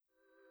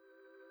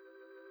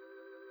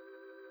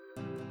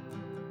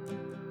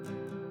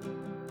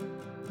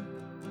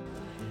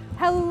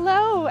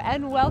Hello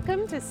and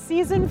welcome to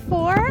season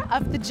 4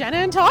 of the Jenna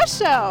and Tosh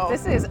Show.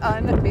 This is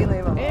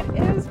unbelievable. It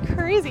is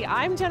crazy.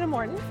 I'm Jenna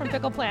Morton from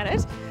Pickle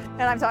Planet.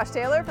 And I'm Tosh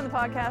Taylor from the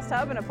Podcast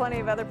Hub and plenty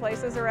of other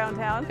places around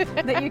town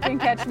that you can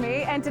catch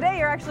me. And today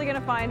you're actually going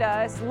to find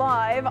us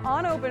live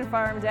on Open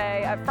Farm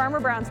Day at Farmer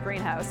Brown's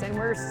greenhouse. And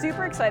we're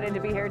super excited to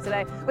be here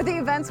today with the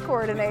events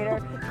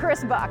coordinator,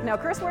 Chris Buck. Now,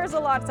 Chris wears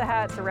lots of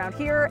hats around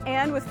here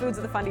and with Foods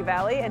of the Fundy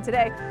Valley. And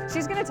today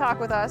she's going to talk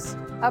with us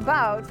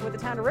about what the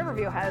town of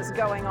Riverview has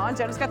going on.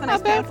 Jenna's got the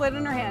nice pamphlet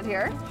in her hand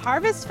here.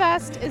 Harvest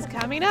Fest is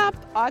coming up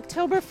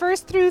October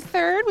 1st through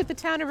 3rd with the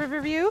town of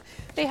Riverview.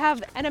 They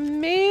have an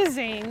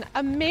amazing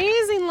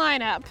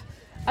lineup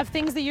of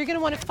things that you're going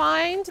to want to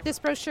find this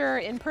brochure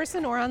in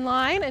person or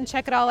online and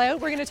check it all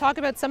out. We're going to talk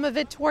about some of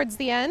it towards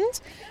the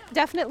end.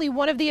 Definitely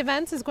one of the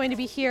events is going to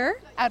be here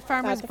at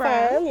Farmer's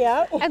Brown. Farm,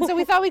 yeah. And so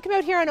we thought we'd come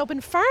out here on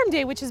Open Farm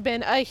Day, which has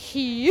been a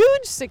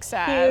huge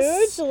success.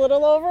 Huge, a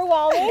little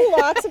overwhelming,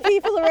 lots of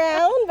people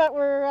around, but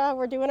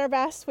we're doing our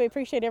best. We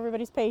appreciate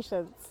everybody's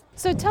patience.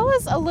 So tell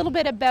us a little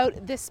bit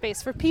about this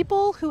space for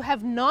people who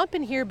have not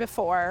been here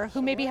before,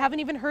 who maybe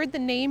haven't even heard the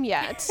name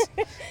yet.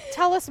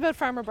 Tell us about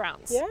Farmer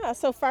Brown's. Yeah,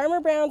 so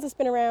Farmer Brown's has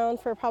been around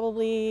for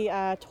probably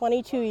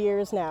 22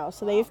 years now.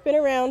 So they've been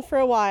around for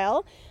a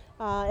while.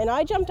 And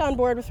I jumped on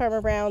board with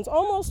Farmer Brown's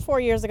almost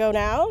 4 years ago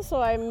now.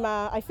 So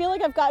I feel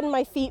like I've gotten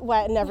my feet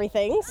wet and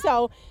everything.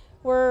 So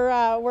we're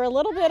a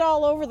little bit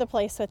all over the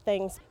place with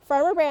things.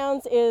 Farmer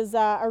Brown's is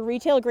a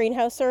retail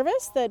greenhouse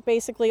service that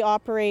basically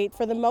operates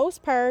for the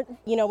most part,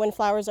 when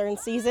flowers are in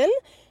season,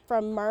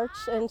 from March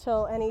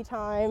until any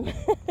time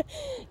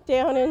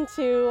down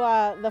into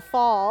the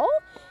fall.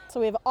 So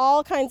we have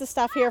all kinds of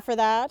stuff here for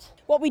that.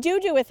 What we do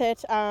with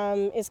it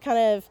is kind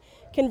of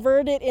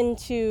convert it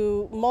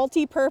into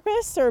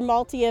multi-purpose or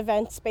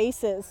multi-event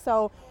spaces.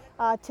 So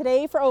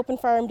today for Open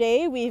Farm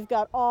Day, we've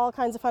got all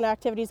kinds of fun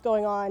activities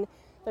going on.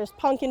 There's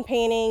pumpkin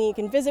painting, you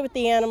can visit with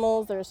the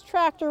animals, there's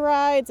tractor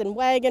rides and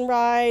wagon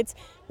rides.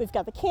 We've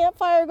got the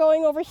campfire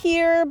going over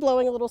here,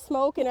 blowing a little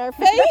smoke in our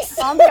face.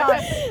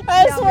 Ambiance.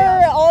 As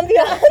we're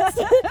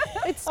ambiance.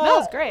 It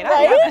smells great.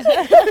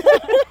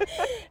 Right?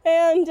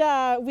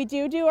 And we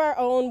do our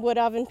own wood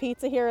oven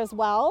pizza here as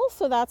well.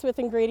 So that's with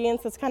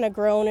ingredients that's kind of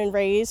grown and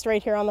raised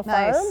right here on the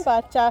farm. Nice.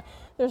 But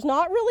there's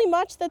not really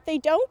much that they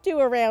don't do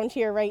around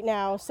here right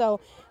now. So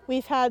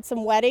we've had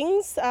some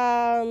weddings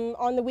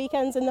on the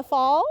weekends in the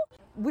fall.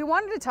 We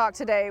wanted to talk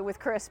today with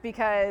Chris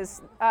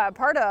because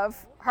part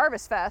of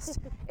Harvest Fest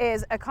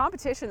is a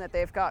competition that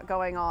they've got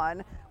going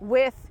on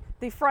with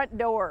the front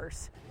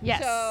doors.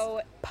 Yes.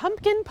 So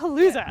Pumpkin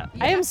Palooza.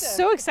 I am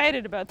so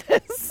excited about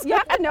this. you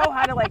have to know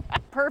how to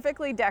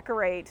perfectly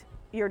decorate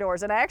your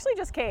doors. And I actually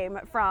just came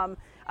from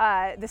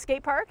the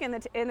skate park in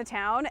the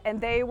town,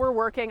 and they were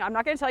working. I'm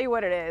not going to tell you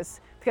what it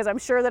is because I'm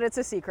sure that it's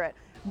a secret.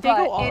 They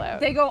go all out.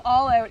 They go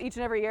all out each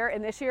and every year,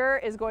 and this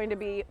year is going to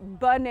be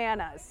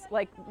bananas.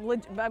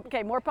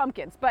 More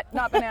pumpkins, but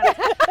not bananas.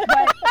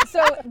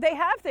 So they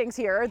have things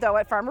here, though,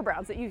 at Farmer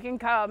Brown's that you can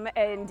come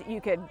and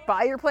you could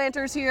buy your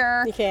planters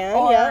here. You can,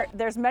 or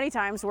there's many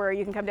times where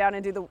you can come down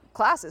and do the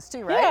classes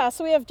too, right? Yeah,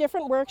 so we have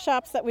different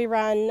workshops that we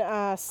run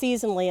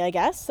seasonally, I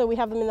guess. So we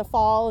have them in the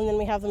fall, and then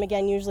we have them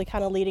again usually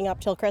kind of leading up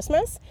till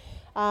Christmas.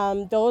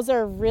 Those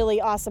are really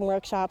awesome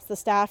workshops. The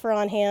staff are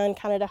on hand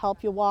kind of to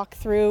help you walk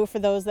through for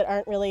those that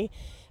aren't really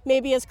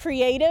maybe as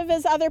creative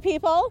as other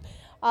people,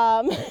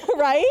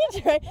 right?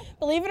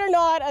 Believe it or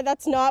not,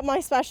 that's not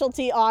my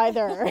specialty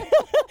either.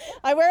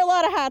 I wear a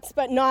lot of hats,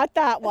 but not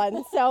that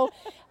one. So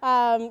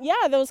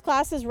those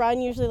classes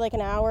run usually like an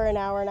hour and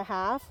a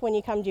half when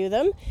you come do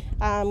them.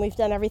 We've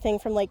done everything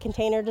from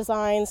container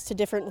designs to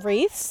different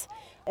wreaths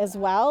as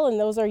well, and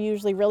those are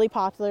usually really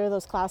popular.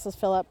 Those classes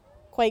fill up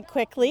quite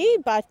quickly,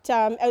 but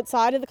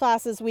outside of the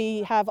classes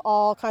we have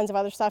all kinds of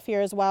other stuff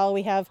here as well.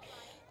 We have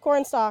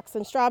corn stalks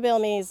and straw bale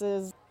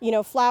mazes,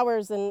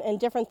 flowers and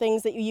different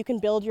things that you can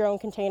build your own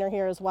container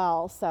here as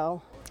well.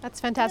 So that's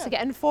fantastic.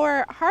 And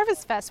for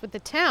Harvest Fest with the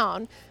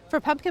town, for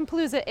Pumpkin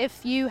Palooza,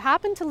 if you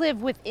happen to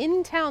live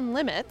within town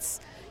limits,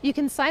 you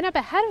can sign up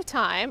ahead of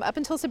time up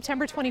until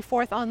September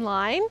 24th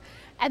online,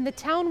 and the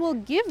town will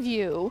give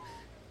you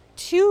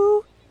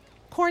 2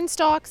 corn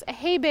stalks, a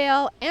hay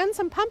bale, and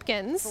some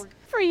pumpkins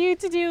for you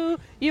to do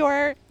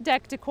your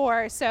deck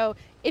decor. So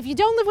if you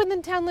don't live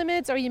within town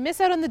limits or you miss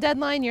out on the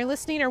deadline, you're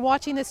listening or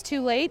watching this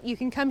too late, you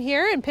can come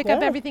here and pick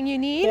up everything you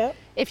need. Yeah.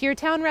 If you're a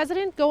town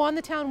resident, go on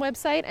the town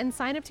website and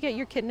sign up to get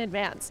your kit in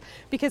advance,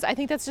 because I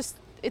think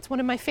it's one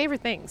of my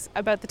favorite things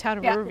about the town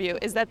of Riverview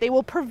is that they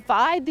will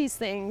provide these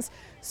things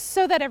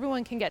so that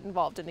everyone can get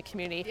involved in the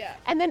community. Yeah.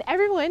 And then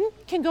everyone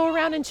can go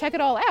around and check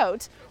it all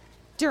out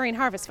during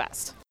Harvest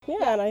Fest.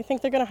 Yeah, and I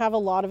think they're going to have a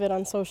lot of it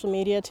on social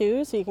media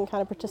too, so you can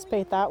kind of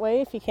participate that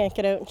way if you can't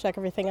get out and check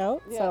everything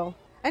out. Yeah. So.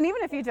 And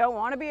even if you don't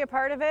want to be a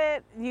part of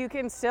it, you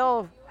can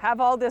still have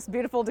all this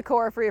beautiful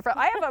decor for your front.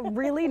 I have a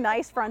really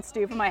nice front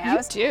stoop in my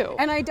house. You do.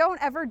 And I don't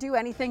ever do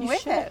anything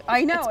with should. it.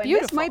 I know. It's and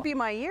beautiful. this might be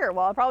my year.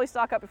 Well, I'll probably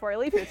stock up before I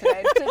leave here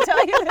today to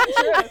tell you the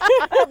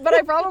truth. But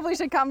I probably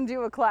should come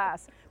do a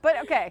class.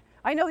 But okay,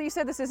 I know that you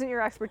said this isn't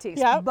your expertise,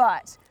 Yep.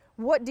 but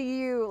what do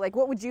you like?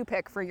 What would you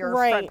pick for your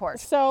front porch?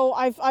 So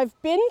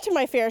I've been to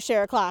my fair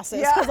share of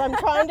classes because I'm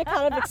trying to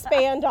kind of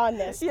expand on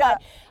this. Yeah.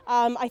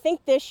 But I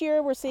think this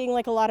year we're seeing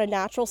like a lot of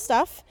natural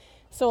stuff.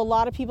 So a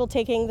lot of people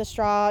taking the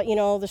straw,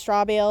 the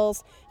straw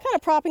bales, kind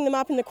of propping them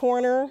up in the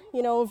corner,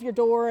 of your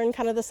door and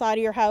kind of the side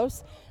of your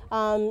house.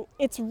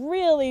 It's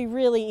really,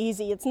 really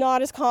easy. It's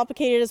not as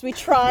complicated as we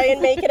try and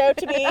make it out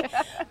to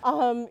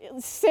be.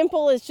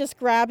 Simple as just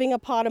grabbing a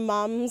pot of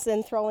mums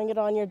and throwing it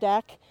on your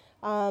deck.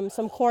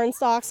 Some corn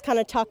stalks kind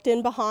of tucked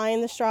in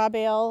behind the straw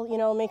bale,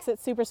 makes it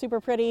super, super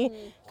pretty.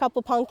 A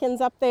couple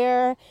pumpkins up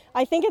there.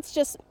 I think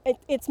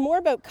it's more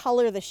about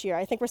color this year.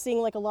 I think we're seeing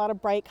like a lot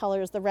of bright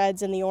colors, the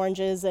reds and the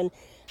oranges, and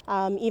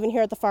even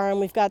here at the farm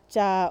we've got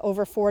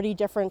over 40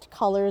 different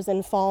colors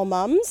in fall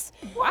mums.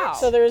 Wow.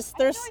 So there's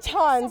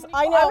tons.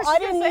 I know, I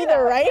didn't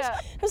either, right? Yeah.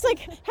 I was like,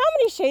 how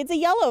many shades of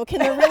yellow can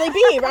there really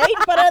be, right?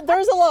 But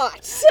there's a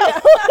lot. So.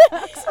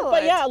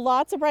 But yeah,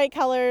 lots of bright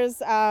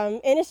colors, and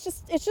it's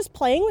just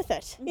playing with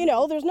it.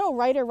 There's no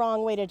right or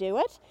wrong way to do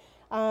it.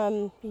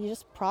 You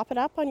just prop it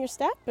up on your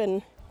step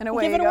and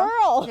away give it you a go.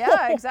 whirl.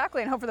 Yeah,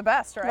 exactly, and hope for the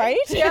best, right? Right?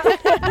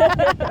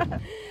 Yeah.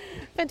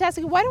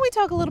 Fantastic. Why don't we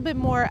talk a little bit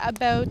more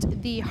about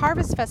the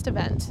Harvest Fest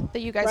event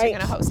that you guys are going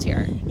to host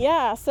here?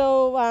 Yeah,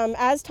 so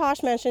as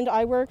Tosh mentioned,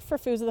 I work for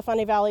Foods of the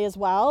Fundy Valley as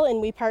well,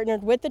 and we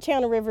partnered with the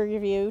town of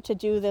Riverview to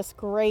do this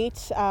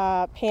great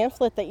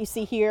pamphlet that you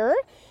see here.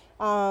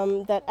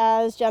 That,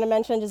 as Jenna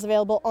mentioned, is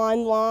available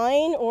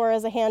online or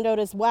as a handout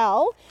as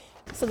well.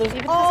 So there's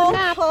all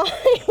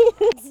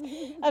kinds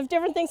of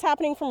different things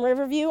happening from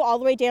Riverview all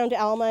the way down to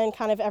Alma and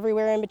kind of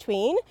everywhere in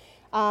between.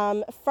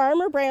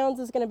 Farmer Brown's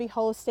is going to be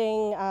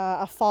hosting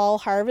a fall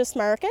harvest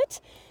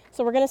market.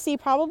 So we're going to see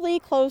probably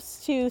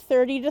close to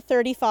 30 to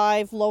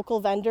 35 local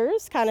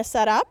vendors kind of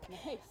set up.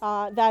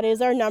 Nice. That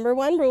is our number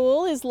one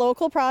rule, is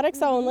local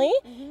products only.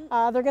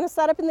 They're going to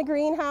set up in the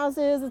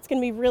greenhouses. It's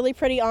going to be really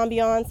pretty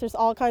ambiance. There's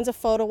all kinds of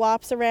photo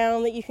ops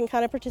around that you can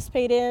kind of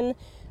participate in.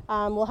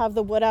 We'll have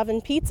the wood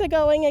oven pizza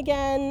going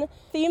again.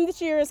 Theme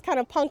this year is kind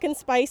of pumpkin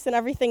spice and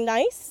everything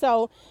nice.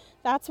 So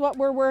that's what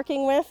we're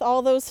working with,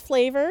 all those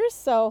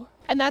flavors.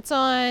 And that's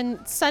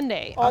on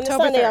Sunday, on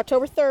October Sunday, 3rd.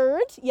 October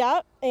 3rd.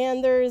 Yeah,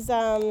 and there's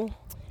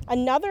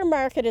another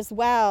market as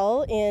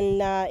well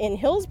in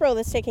Hillsborough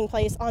that's taking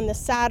place on the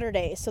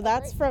Saturday. So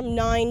that's from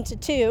 9 to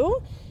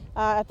 2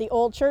 at the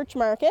Old Church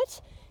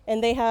Market.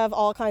 And they have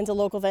all kinds of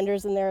local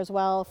vendors in there as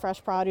well,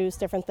 fresh produce,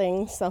 different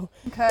things. So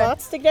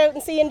lots to get out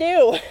and see and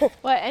do.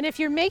 Well, and if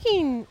you're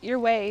making your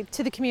way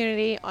to the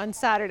community on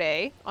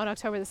Saturday, on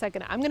October the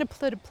 2nd, I'm going to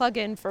put a plug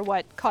in for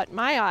what caught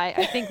my eye,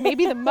 I think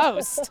maybe the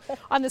most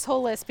on this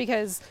whole list,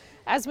 because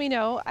as we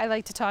know, I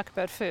like to talk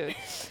about food.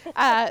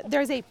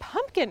 There's a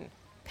pumpkin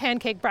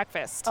pancake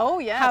breakfast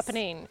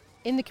happening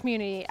in the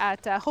community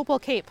at Hopewell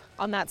Cape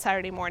on that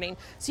Saturday morning.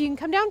 So you can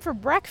come down for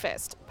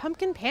breakfast,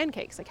 pumpkin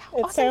pancakes. Like, how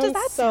awesome does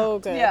that sound? So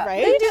good,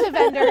 right? Then do the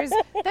vendors,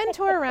 then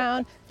tour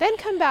around, then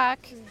come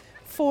back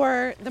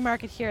for the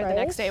market here the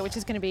next day, which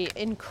is going to be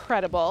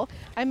incredible.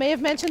 I may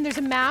have mentioned there's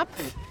a map.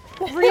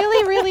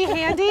 Really, really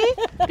handy,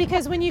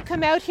 because when you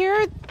come out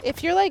here,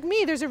 if you're like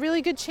me, there's a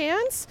really good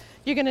chance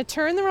you're going to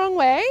turn the wrong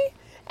way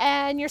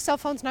and your cell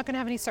phone's not going to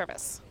have any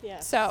service.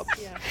 Yes. So,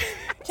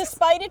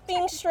 despite it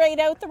being straight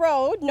out the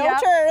road, no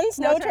turns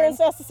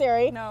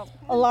necessary. No.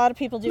 A lot of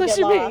people do get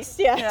lost.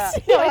 Yes.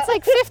 Yeah. No, it's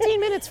like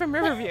 15 minutes from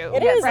Riverview.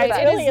 It is, right?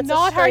 Really, it's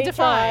not hard to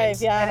find.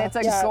 Drive. Yeah. And it's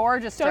a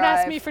gorgeous drive. Don't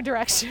ask me for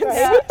directions.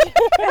 Right?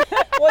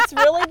 What's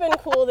really been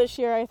cool this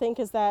year, I think,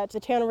 is that the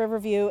town of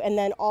Riverview and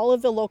then all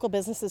of the local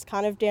businesses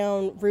kind of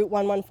down Route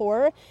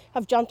 114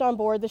 have jumped on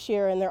board this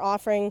year, and they're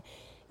offering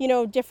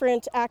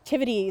different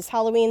activities,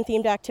 Halloween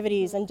themed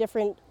activities, and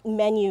different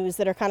menus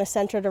that are kind of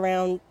centered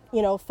around,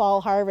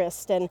 fall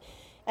harvest, and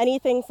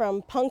anything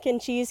from pumpkin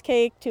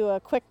cheesecake to a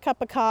quick cup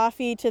of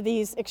coffee to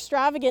these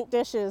extravagant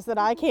dishes that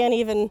I can't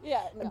even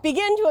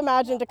begin to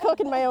imagine to cook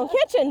in my own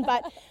kitchen.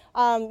 But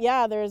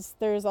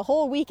there's a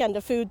whole weekend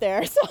of food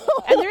there. So.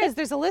 And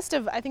there's a list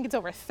of, I think it's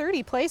over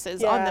 30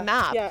 places on the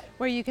map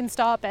where you can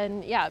stop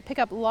and pick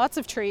up lots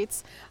of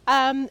treats.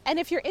 And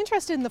if you're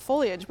interested in the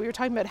foliage, we were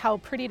talking about how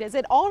pretty it is.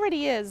 It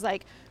already is.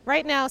 Like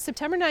right now,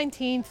 September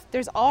 19th,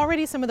 there's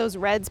already some of those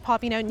reds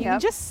popping out, and you can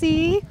just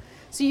see.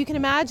 So you can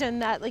imagine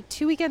that like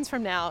 2 weekends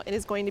from now, it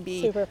is going to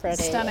be super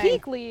pretty. Stunning.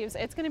 Peak leaves.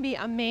 It's going to be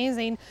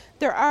amazing.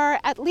 There are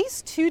at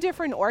least 2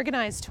 different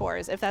organized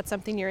tours, if that's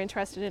something you're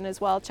interested in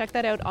as well. Check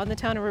that out on the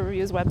Town of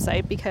Riverview's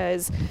website,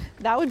 because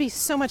that would be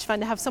so much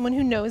fun to have someone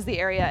who knows the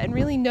area and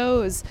really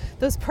knows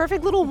those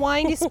perfect little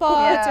windy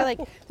spots. Or like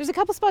there's a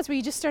couple spots where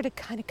you just start to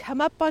kind of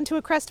come up onto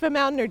a crest of a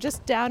mountain or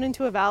just down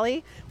into a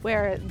valley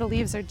where the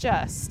leaves are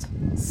just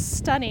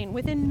stunning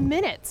within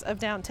minutes of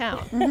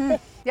downtown.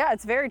 Yeah,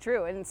 it's very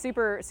true, and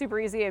super, super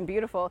easy and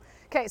beautiful.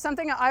 Okay,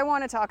 something I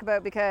want to talk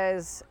about,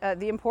 because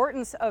the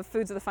importance of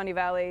Foods of the Fundy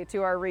Valley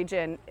to our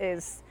region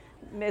is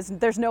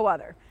there's no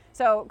other.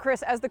 So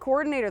Chris, as the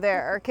coordinator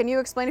there, can you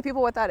explain to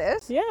people what that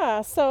is?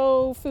 Yeah,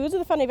 so Foods of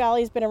the Fundy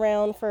Valley has been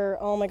around for,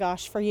 oh my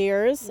gosh, for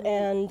years.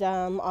 And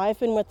I've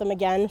been with them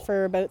again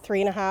for about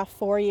 3.5,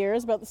 4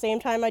 years, about the same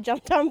time I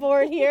jumped on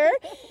board here.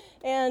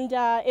 And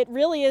it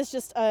really is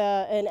just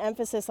an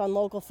emphasis on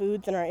local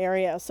foods in our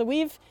area. So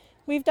we've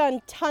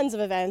done tons of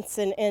events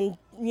and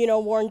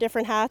worn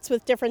different hats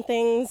with different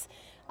things.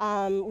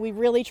 We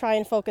really try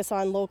and focus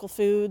on local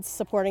foods,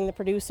 supporting the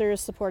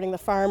producers, supporting the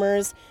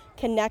farmers,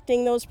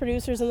 connecting those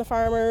producers and the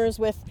farmers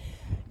with,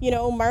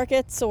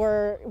 markets,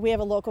 or we have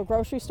a local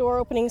grocery store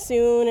opening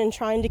soon and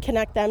trying to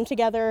connect them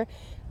together.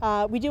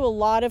 We do a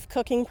lot of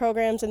cooking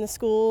programs in the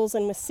schools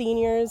and with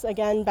seniors,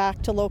 again,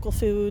 back to local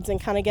foods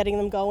and kind of getting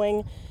them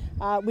going.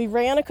 We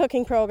ran a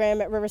cooking program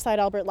at Riverside,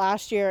 Albert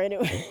last year, and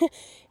it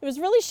was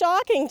really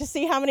shocking to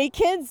see how many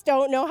kids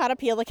don't know how to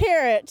peel a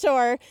carrot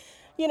or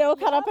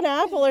cut up an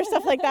apple or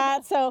stuff like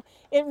that. So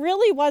it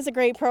really was a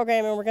great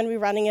program, and we're going to be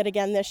running it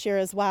again this year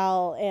as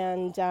well.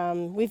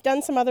 And we've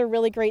done some other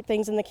really great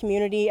things in the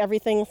community,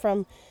 everything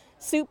from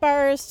soup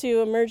bars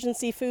to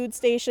emergency food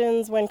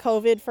stations when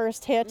COVID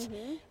first hit.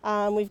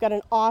 We've got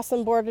an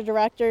awesome board of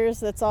directors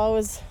that's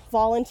always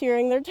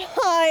volunteering their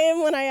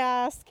time when I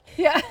ask.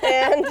 Yeah.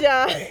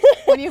 And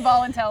when you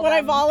volunteer them. When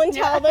I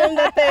volunteer them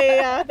that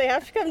they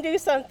have to come do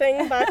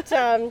something. But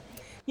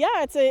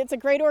yeah, it's a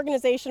great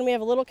organization. We have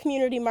a little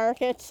community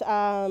market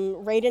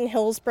right in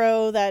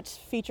Hillsborough that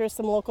features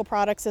some local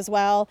products as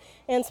well,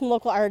 and some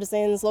local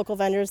artisans, local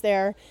vendors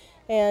there.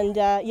 And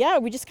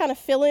we just kind of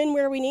fill in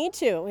where we need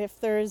to.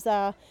 If there's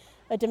a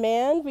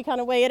demand, we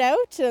kind of weigh it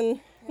out and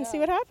see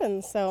what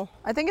happens. So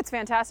I think it's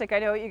fantastic. I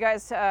know you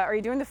guys, are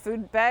you doing the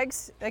food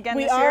bags again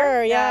we this year?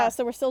 are, yeah.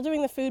 So we're still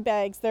doing the food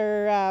bags.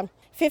 They're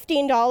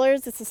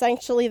 $15. It's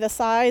essentially the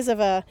size of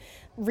a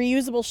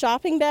reusable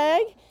shopping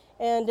bag.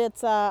 And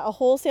it's a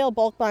wholesale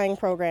bulk buying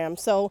program.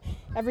 So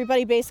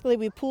everybody basically,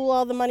 we pool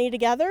all the money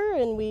together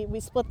and we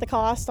split the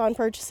cost on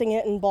purchasing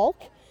it in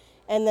bulk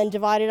and then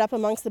divide it up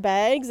amongst the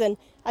bags. And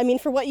I mean,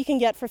 for what you can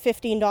get for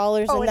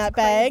 $15 in that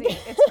bag.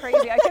 It's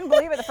crazy. I couldn't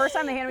believe it. The first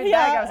time they handed me the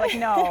bag, I was like,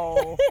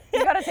 no,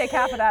 you got to take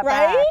half of that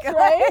back.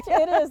 Right.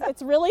 It is.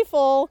 It's really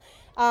full.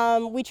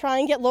 We try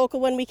and get local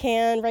when we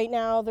can. Right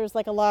now, there's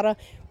like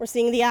we're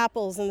seeing the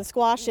apples and the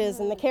squashes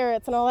and the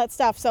carrots and all that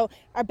stuff. So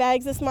our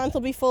bags this month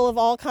will be full of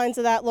all kinds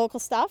of that local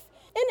stuff.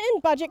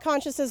 And budget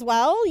conscious as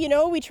well.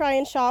 We try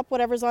and shop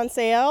whatever's on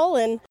sale.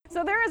 And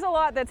so there is a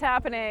lot that's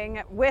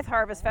happening with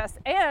Harvest Fest,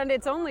 and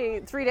it's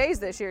only 3 days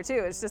this year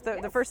too. It's just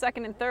the first,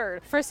 second, and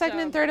third. First, second,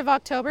 and third of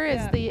October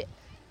is the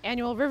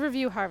annual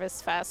Riverview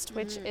Harvest Fest,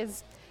 which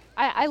is,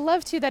 I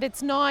love too that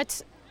it's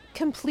not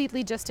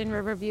completely just in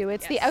Riverview.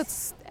 It's the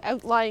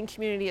outlying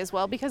community as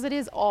well, because it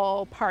is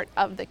all part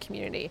of the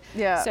community.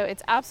 Yeah. So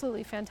it's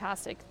absolutely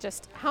fantastic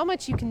just how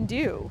much you can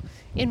do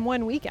in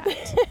one weekend.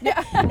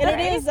 And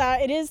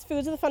it is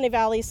Foods of the Fundy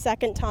Valley's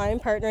second time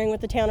partnering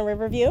with the town of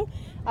Riverview.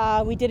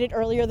 We did it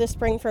earlier this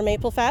spring for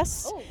Maple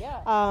Fest,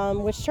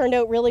 which turned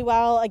out really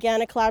well.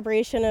 Again, a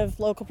collaboration of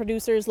local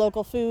producers,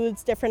 local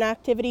foods, different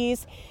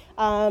activities.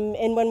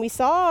 And when we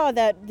saw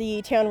that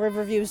the town of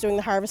Riverview was doing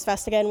the Harvest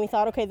Fest again, we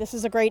thought, okay, this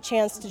is a great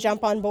chance to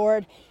jump on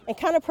board and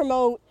kind of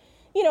promote,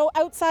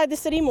 outside the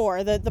city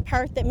more, the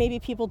part that maybe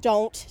people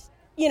don't,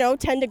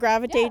 tend to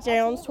gravitate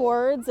down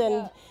towards.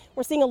 And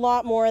we're seeing a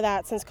lot more of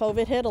that since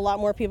COVID hit, a lot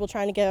more people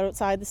trying to get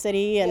outside the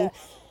city and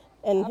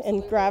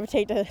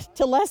gravitate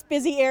to less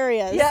busy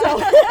areas. Yeah. So.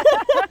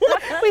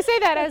 We say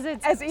that as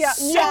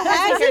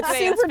it's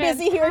super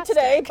busy here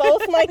today.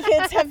 Both my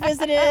kids have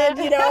visited,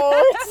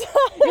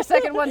 Your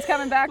second one's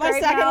coming back my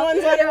right second now.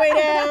 one's on their way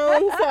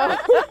down. So.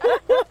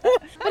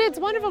 But it's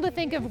wonderful to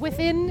think of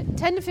within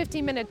 10 to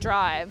 15 minute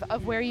drive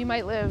of where you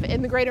might live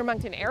in the Greater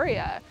Moncton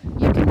area,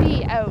 you can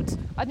be out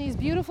on these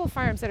beautiful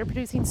farms that are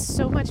producing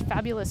so much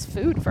fabulous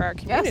food for our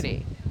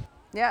community.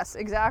 Yes,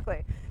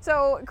 exactly.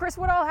 So, Chris,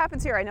 what all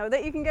happens here? I know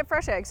that you can get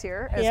fresh eggs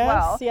here as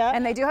well. Yeah.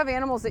 And they do have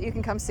animals that you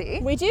can come see.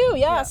 We do,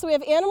 yeah. So we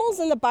have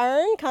animals in the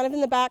barn, kind of in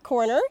the back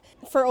corner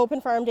for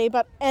Open Farm Day,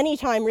 but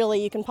anytime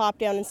really you can pop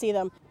down and see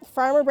them.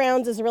 Farmer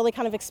Brown's has really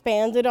kind of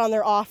expanded on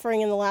their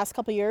offering in the last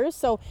couple of years.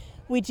 So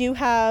we do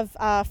have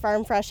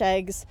farm fresh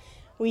eggs.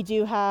 We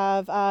do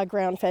have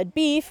ground-fed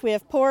beef. We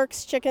have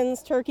porks,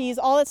 chickens, turkeys,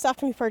 all that stuff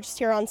can be purchased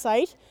here on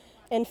site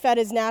and fed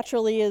as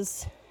naturally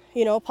as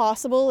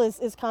possible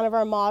is kind of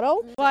our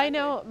motto. Well, I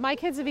know my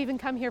kids have even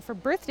come here for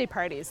birthday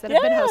parties that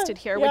have been hosted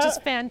here, which is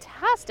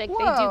fantastic. Whoa.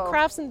 They do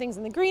crafts and things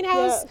in the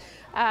greenhouse.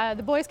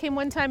 The boys came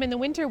one time in the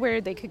winter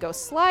where they could go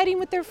sliding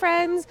with their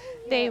friends.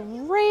 They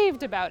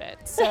raved about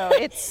it. So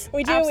it's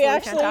We do. absolutely We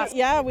actually,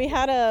 fantastic. we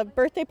had a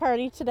birthday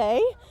party today.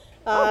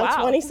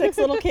 Wow. 26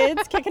 little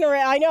kids kicking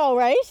around. I know,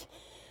 right?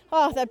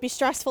 Oh, that'd be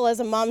stressful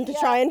as a mom to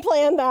try and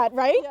plan that,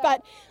 right? Yeah.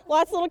 But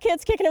lots of little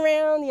kids kicking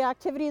around. The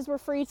activities were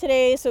free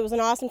today, so it was an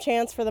awesome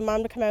chance for the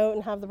mom to come out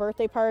and have the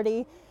birthday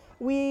party.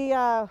 We,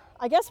 I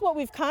guess what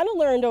we've kind of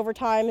learned over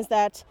time is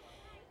that,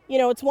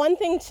 it's one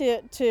thing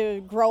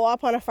to grow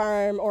up on a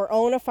farm or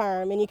own a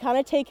farm, and you kind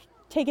of take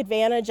take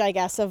advantage, I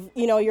guess, of,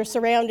 your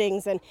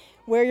surroundings and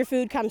where your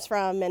food comes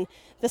from and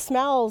the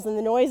smells and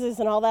the noises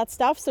and all that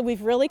stuff. So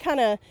we've really kind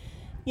of,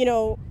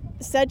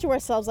 said to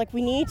ourselves, like,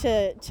 we need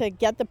to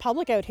get the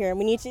public out here, and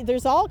we need to,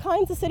 there's all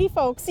kinds of city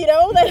folks, that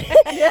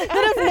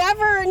that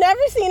have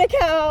never seen a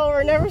cow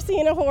or never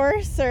seen a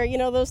horse or,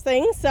 those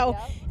things. So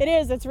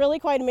it's really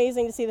quite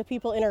amazing to see the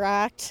people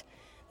interact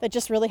that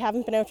just really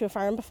haven't been out to a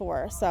farm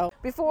before. So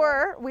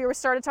before we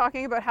started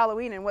talking about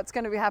Halloween and what's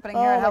going to be happening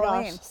here at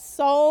Halloween. Gosh,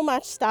 so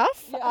much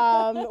stuff.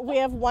 We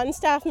have one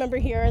staff member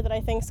here that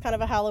I think is kind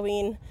of a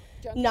Halloween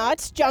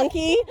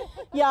junkie.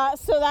 Yeah,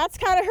 so that's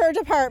kind of her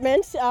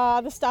department.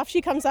 The stuff she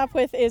comes up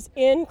with is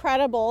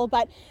incredible,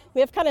 but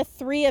we have kind of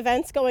 3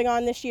 events going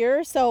on this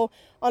year. So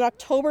on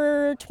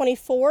October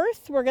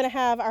 24th, we're going to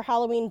have our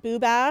Halloween Boo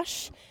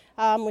Bash,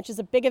 which is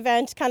a big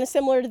event, kind of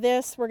similar to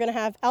this. We're going to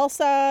have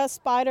Elsa,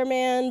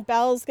 Spider-Man,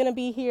 Belle's going to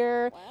be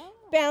here,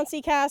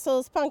 bouncy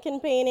castles,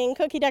 pumpkin painting,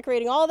 cookie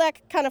decorating, all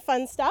that kind of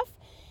fun stuff.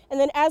 And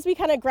then as we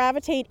kind of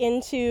gravitate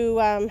into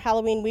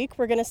Halloween week,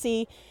 we're going to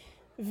see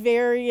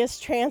various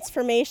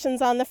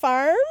transformations on the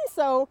farm.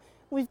 So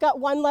we've got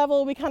one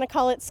level, we kind of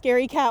call it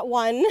Scary Cat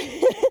 1.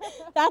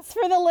 That's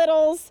for the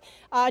littles.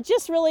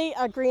 Just really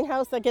a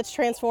greenhouse that gets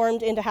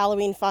transformed into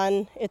Halloween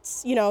fun.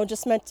 It's,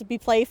 just meant to be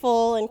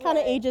playful and kind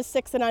of ages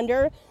 6 and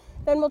under.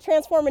 Then we'll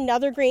transform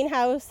another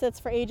greenhouse that's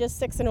for ages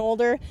 6 and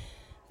older.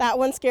 That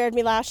one scared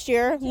me last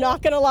year,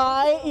 not gonna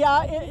lie.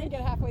 Yeah. You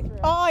get halfway through.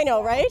 Oh, I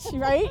know, right?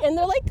 Right? And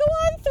they're like, go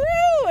on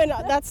through. And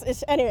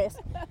anyways,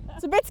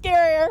 it's a bit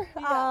scarier.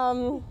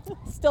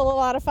 Still a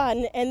lot of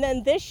fun. And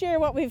then this year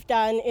what we've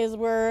done is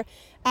we're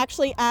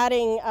actually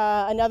adding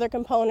another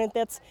component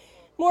that's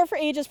more for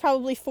ages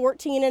probably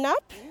 14 and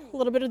up, a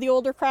little bit of the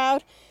older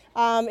crowd.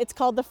 It's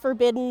called the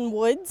Forbidden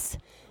Woods.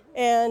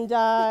 And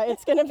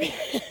it's gonna be,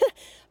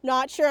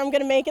 not sure I'm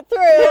gonna make it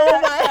through.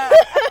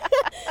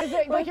 Is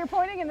it, like, you're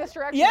pointing in this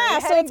direction? Yeah,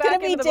 so it's going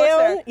to be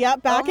down,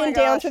 back and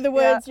down through the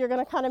woods. You're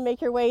going to kind of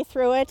make your way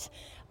through it.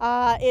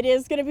 It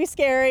is going to be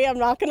scary, I'm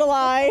not going to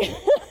lie.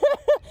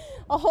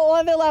 A whole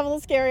other level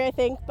of scary, I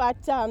think, but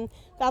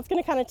that's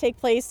going to kind of take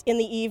place in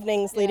the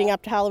evenings leading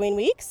up to Halloween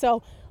week.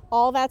 So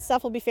all that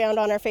stuff will be found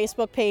on our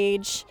Facebook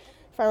page,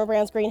 Farmer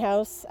Brown's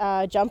Greenhouse.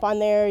 Jump on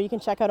there, you can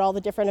check out all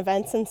the different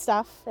events and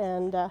stuff,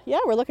 and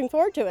we're looking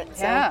forward to it.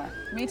 So. Yeah,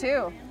 me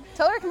too.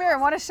 Tell her to come here. I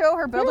want to show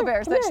her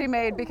Build-A-Bears that she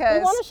made,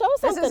 because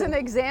this is an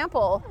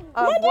example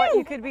of what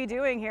you could be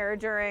doing here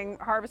during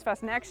Harvest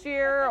Fest next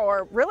year,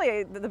 or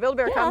really the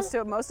Build-A-Bear comes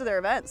to most of their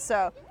events.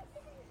 So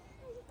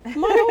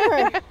come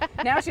on over.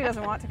 Now she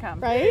doesn't want to come.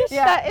 Right?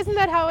 Yeah. Isn't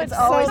that how it's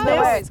always so the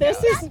way?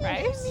 This is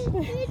right?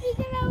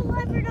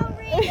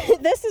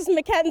 This is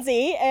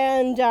Mackenzie,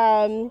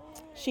 and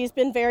she's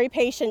been very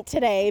patient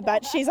today,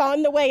 but she's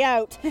on the way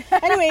out.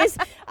 Anyways,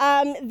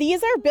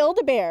 these are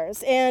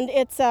Build-A-Bears, and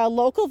it's a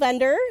local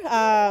vendor.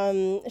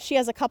 She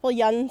has a couple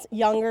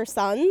younger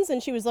sons,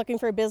 and she was looking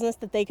for a business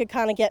that they could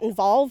kind of get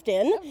involved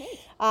in.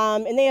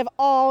 And they have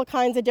all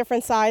kinds of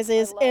different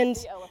sizes.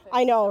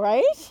 I know,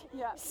 right?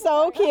 Yeah.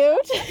 So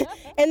cute.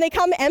 And they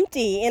come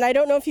empty, and I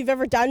don't know if you've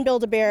ever done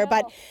Build-A-Bear,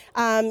 but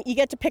you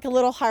get to pick a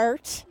little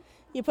heart.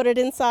 You put it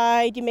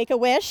inside, you make a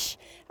wish,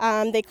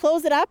 they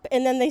close it up,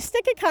 and then they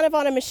stick it kind of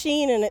on a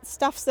machine, and it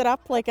stuffs it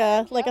up like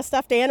a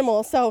stuffed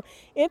animal. So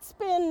it's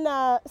been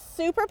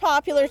super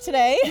popular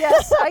today.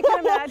 Yes, I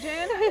can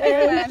imagine.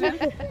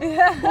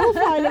 We'll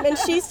find them, and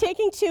she's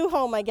taking 2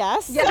 home, I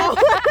guess. Yeah. So.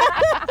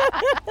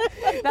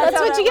 That's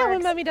what you get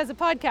when Mommy does a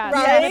podcast.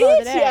 Right? In the middle of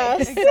the day.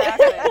 Yes.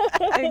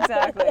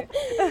 Exactly.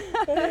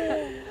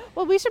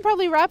 Well, we should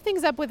probably wrap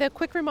things up with a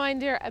quick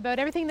reminder about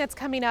everything that's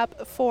coming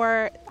up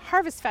for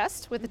Harvest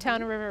Fest with the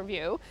town of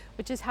Riverview,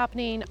 which is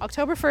happening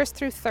October 1st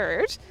through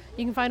 3rd.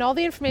 You can find all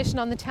the information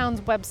on the town's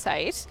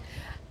website.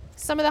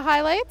 Some of the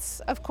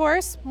highlights, of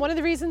course, one of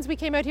the reasons we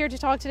came out here to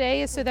talk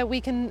today is so that we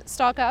can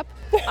stock up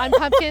on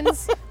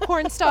pumpkins,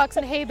 corn stalks,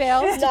 and hay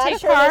bales to take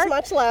part. There's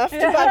much left,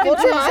 but we'll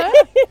try.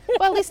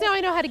 Well, at least now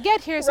I know how to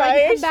get here, so I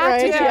can come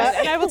back to do it.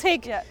 And I will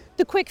take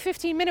the quick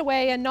 15-minute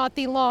way and not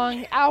the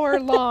long,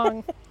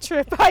 hour-long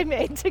trip I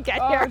made to get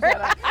here.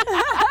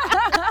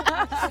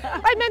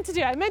 I meant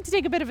to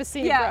take a bit of a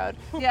scenic road.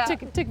 Yeah.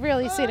 Took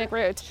really scenic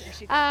route.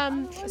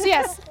 So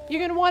yes, you're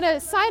going to want to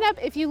sign up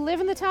if you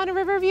live in the town of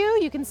Riverview.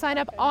 You can sign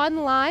up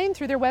online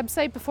through their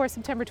website before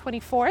September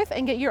 24th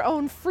and get your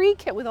own free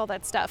kit with all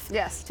that stuff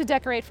to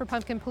decorate for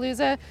Pumpkin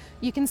Palooza.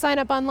 You can sign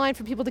up online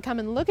for people to come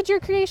and look at your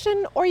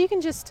creation, or you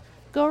can just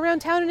go around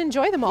town and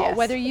enjoy them all,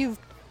 whether you've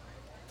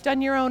done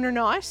your own or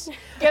not.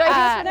 Get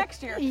ideas for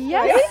next year.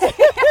 Yes.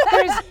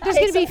 There's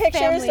going to be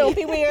pictures, family. don't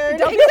be weird.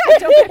 Don't be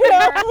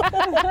weird.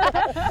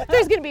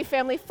 There's going to be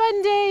family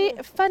fun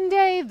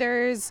day.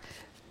 There's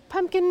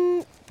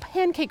pumpkin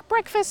pancake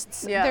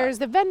breakfasts. Yeah. There's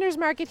the vendors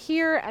market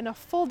here, and a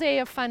full day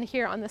of fun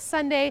here on the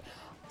Sunday.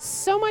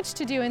 So much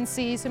to do and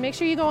see, so make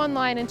sure you go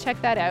online and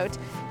check that out.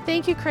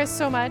 Thank you, Chris,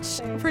 so much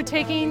Thanks for for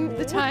taking having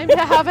the me. time to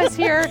have us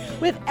here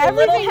with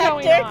everything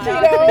going on. You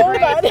know,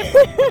 but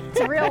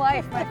It's real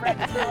life, my friend.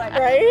 It's real life.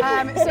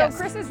 Right? So Yes.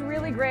 Chris is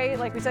really great.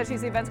 Like we said,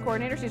 she's the events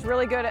coordinator. She's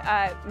really good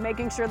at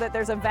making sure that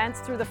there's events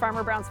through the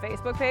Farmer Brown's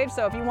Facebook page.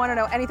 So if you want to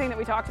know anything that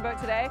we talked about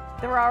today,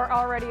 there are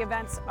already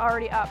events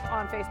already up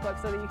on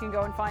Facebook so that you can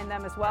go and find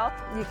them as well.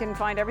 You can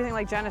find everything,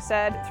 like Jenna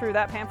said, through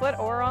that pamphlet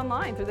or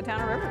online through the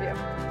town of Riverview.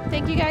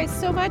 Thank you guys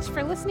so much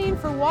for listening,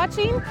 for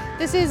watching.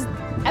 This is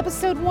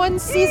episode 1,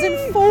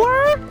 season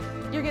 4.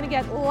 You're going to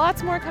get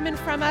lots more coming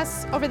from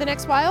us over the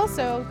next while,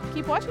 so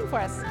keep watching for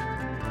us.